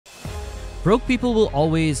Broke people will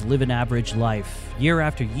always live an average life, year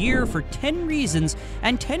after year, for 10 reasons,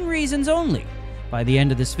 and 10 reasons only. By the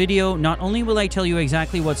end of this video, not only will I tell you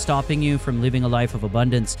exactly what's stopping you from living a life of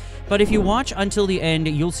abundance, but if you watch until the end,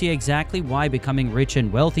 you'll see exactly why becoming rich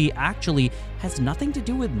and wealthy actually has nothing to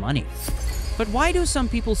do with money. But why do some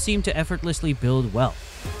people seem to effortlessly build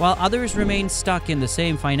wealth, while others remain stuck in the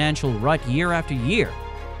same financial rut year after year?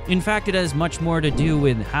 In fact, it has much more to do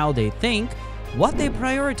with how they think, what they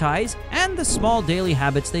prioritize, and the small daily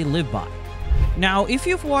habits they live by. Now, if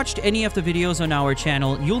you've watched any of the videos on our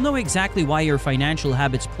channel, you'll know exactly why your financial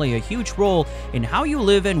habits play a huge role in how you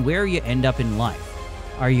live and where you end up in life.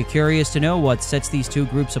 Are you curious to know what sets these two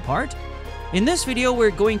groups apart? In this video,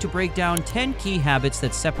 we're going to break down 10 key habits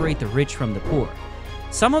that separate the rich from the poor.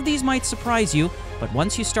 Some of these might surprise you, but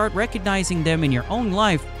once you start recognizing them in your own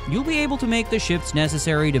life, you'll be able to make the shifts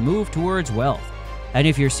necessary to move towards wealth. And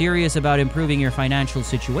if you're serious about improving your financial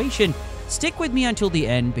situation, stick with me until the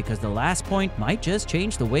end because the last point might just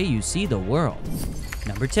change the way you see the world.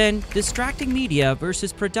 Number 10. Distracting media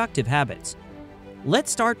versus productive habits. Let's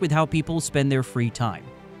start with how people spend their free time.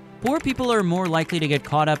 Poor people are more likely to get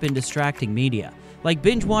caught up in distracting media, like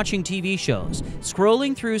binge-watching TV shows,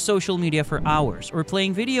 scrolling through social media for hours, or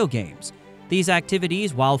playing video games. These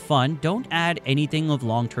activities, while fun, don't add anything of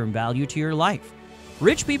long-term value to your life.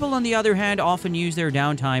 Rich people, on the other hand, often use their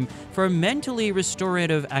downtime for mentally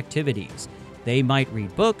restorative activities. They might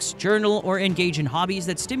read books, journal, or engage in hobbies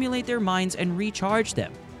that stimulate their minds and recharge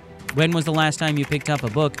them. When was the last time you picked up a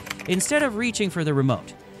book instead of reaching for the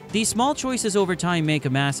remote? These small choices over time make a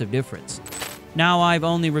massive difference. Now, I've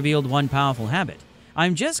only revealed one powerful habit.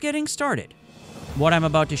 I'm just getting started. What I'm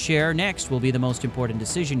about to share next will be the most important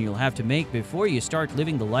decision you'll have to make before you start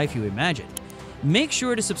living the life you imagine. Make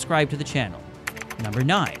sure to subscribe to the channel. Number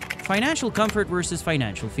 9. Financial comfort versus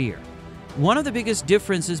financial fear. One of the biggest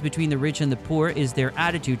differences between the rich and the poor is their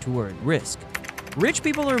attitude toward risk. Rich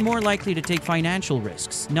people are more likely to take financial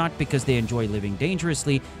risks, not because they enjoy living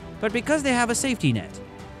dangerously, but because they have a safety net.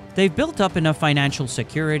 They've built up enough financial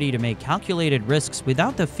security to make calculated risks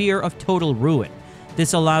without the fear of total ruin.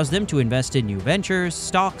 This allows them to invest in new ventures,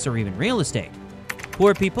 stocks, or even real estate.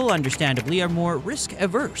 Poor people, understandably, are more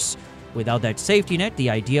risk-averse. Without that safety net, the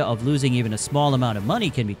idea of losing even a small amount of money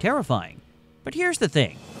can be terrifying. But here's the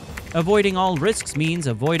thing. Avoiding all risks means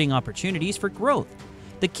avoiding opportunities for growth.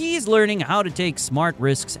 The key is learning how to take smart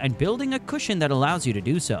risks and building a cushion that allows you to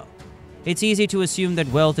do so. It's easy to assume that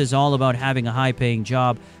wealth is all about having a high-paying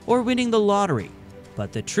job or winning the lottery.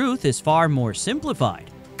 But the truth is far more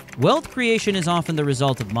simplified. Wealth creation is often the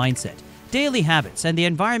result of mindset, daily habits, and the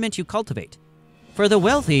environment you cultivate. For the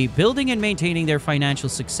wealthy, building and maintaining their financial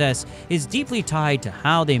success is deeply tied to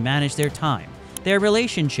how they manage their time, their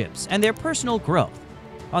relationships, and their personal growth.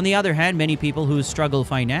 On the other hand, many people who struggle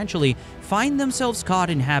financially find themselves caught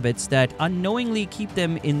in habits that unknowingly keep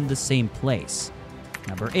them in the same place.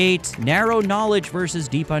 Number 8. Narrow knowledge versus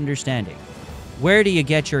deep understanding. Where do you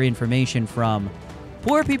get your information from?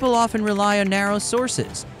 Poor people often rely on narrow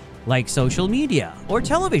sources, like social media or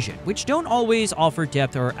television, which don't always offer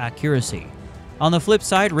depth or accuracy. On the flip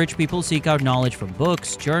side, rich people seek out knowledge from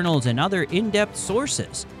books, journals, and other in-depth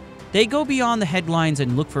sources. They go beyond the headlines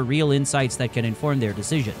and look for real insights that can inform their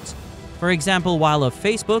decisions. For example, while a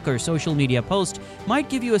Facebook or social media post might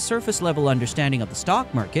give you a surface-level understanding of the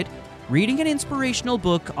stock market, reading an inspirational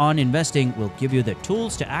book on investing will give you the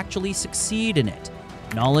tools to actually succeed in it.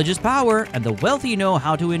 Knowledge is power, and the wealthy know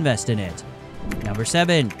how to invest in it. Number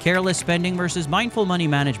 7. Careless spending versus mindful money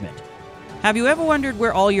management. Have you ever wondered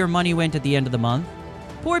where all your money went at the end of the month?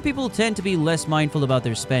 Poor people tend to be less mindful about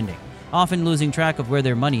their spending, often losing track of where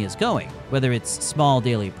their money is going, whether it's small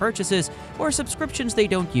daily purchases or subscriptions they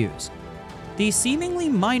don't use. These seemingly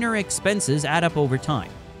minor expenses add up over time.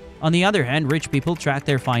 On the other hand, rich people track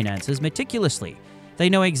their finances meticulously. They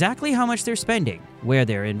know exactly how much they're spending, where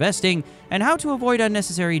they're investing, and how to avoid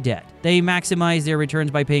unnecessary debt. They maximize their returns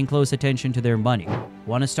by paying close attention to their money.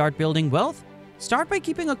 Want to start building wealth? Start by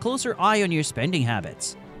keeping a closer eye on your spending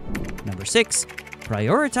habits. Number 6.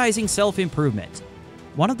 Prioritizing self-improvement.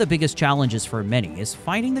 One of the biggest challenges for many is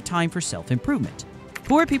finding the time for self-improvement.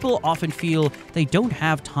 Poor people often feel they don't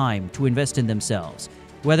have time to invest in themselves,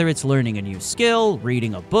 whether it's learning a new skill,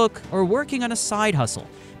 reading a book, or working on a side hustle,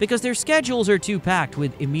 because their schedules are too packed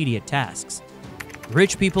with immediate tasks.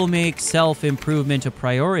 Rich people make self-improvement a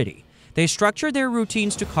priority. They structure their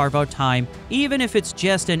routines to carve out time, even if it's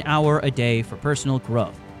just an hour a day for personal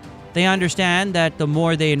growth. They understand that the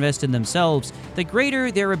more they invest in themselves, the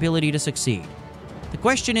greater their ability to succeed. The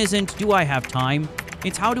question isn't, do I have time?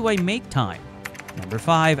 It's how do I make time? Number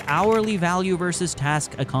 5. Hourly value versus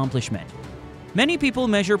task accomplishment. Many people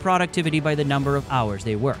measure productivity by the number of hours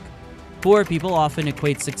they work. Poor people often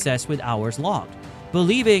equate success with hours logged,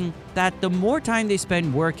 believing that the more time they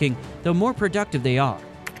spend working, the more productive they are.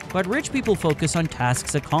 But rich people focus on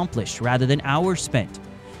tasks accomplished rather than hours spent.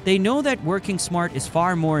 They know that working smart is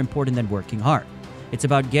far more important than working hard. It's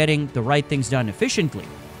about getting the right things done efficiently,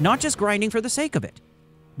 not just grinding for the sake of it.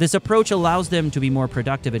 This approach allows them to be more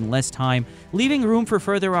productive in less time, leaving room for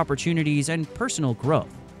further opportunities and personal growth.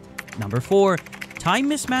 Number 4, time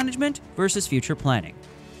mismanagement versus future planning.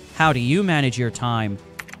 How do you manage your time?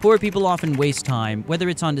 Poor people often waste time, whether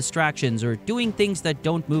it's on distractions or doing things that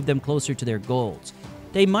don't move them closer to their goals.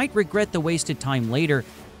 They might regret the wasted time later,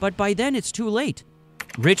 but by then it's too late.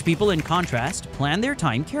 Rich people, in contrast, plan their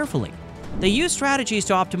time carefully. They use strategies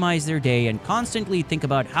to optimize their day and constantly think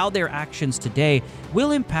about how their actions today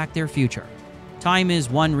will impact their future. Time is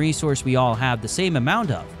one resource we all have the same amount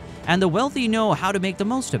of, and the wealthy know how to make the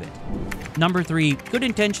most of it. Number 3, good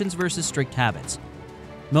intentions versus strict habits.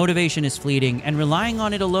 Motivation is fleeting, and relying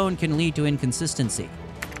on it alone can lead to inconsistency.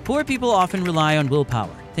 Poor people often rely on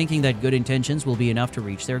willpower, thinking that good intentions will be enough to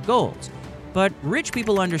reach their goals. But rich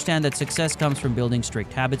people understand that success comes from building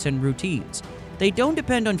strict habits and routines. They don't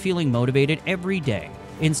depend on feeling motivated every day.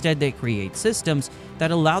 Instead, they create systems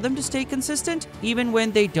that allow them to stay consistent even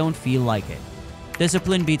when they don't feel like it.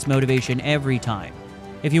 Discipline beats motivation every time.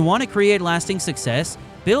 If you want to create lasting success,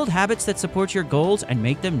 build habits that support your goals and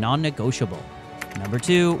make them non-negotiable. Number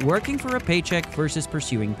 2, working for a paycheck versus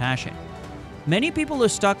pursuing passion. Many people are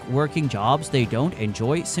stuck working jobs they don't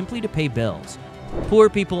enjoy simply to pay bills. Poor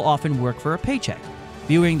people often work for a paycheck,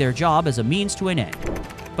 viewing their job as a means to an end.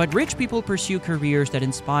 But rich people pursue careers that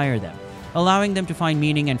inspire them, allowing them to find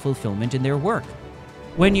meaning and fulfillment in their work.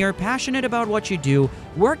 When you're passionate about what you do,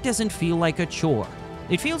 work doesn't feel like a chore.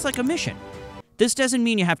 It feels like a mission. This doesn't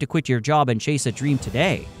mean you have to quit your job and chase a dream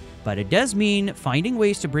today, but it does mean finding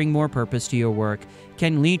ways to bring more purpose to your work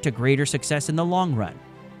can lead to greater success in the long run.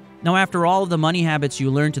 Now, after all of the money habits you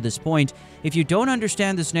learned to this point, if you don't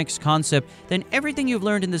understand this next concept, then everything you've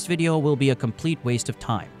learned in this video will be a complete waste of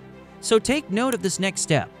time. So take note of this next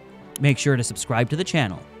step. Make sure to subscribe to the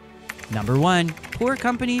channel. Number 1, poor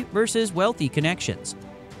company versus wealthy connections.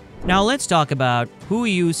 Now let's talk about who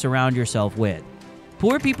you surround yourself with.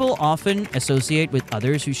 Poor people often associate with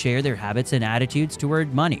others who share their habits and attitudes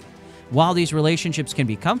toward money. While these relationships can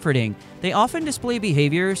be comforting, they often display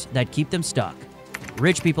behaviors that keep them stuck.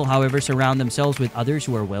 Rich people, however, surround themselves with others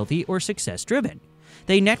who are wealthy or success-driven.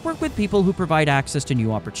 They network with people who provide access to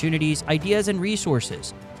new opportunities, ideas, and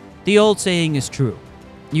resources. The old saying is true.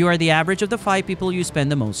 You are the average of the 5 people you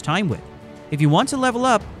spend the most time with. If you want to level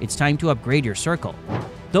up, it's time to upgrade your circle.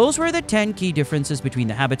 Those were the 10 key differences between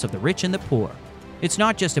the habits of the rich and the poor. It's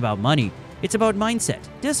not just about money, it's about mindset,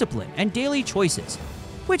 discipline, and daily choices.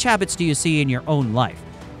 Which habits do you see in your own life?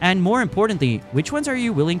 And more importantly, which ones are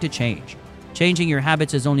you willing to change? Changing your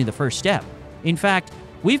habits is only the first step. In fact,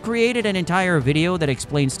 we've created an entire video that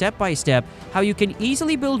explains step by step how you can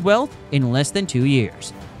easily build wealth in less than 2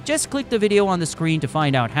 years. Just click the video on the screen to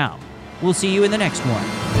find out how. We'll see you in the next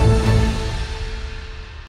one.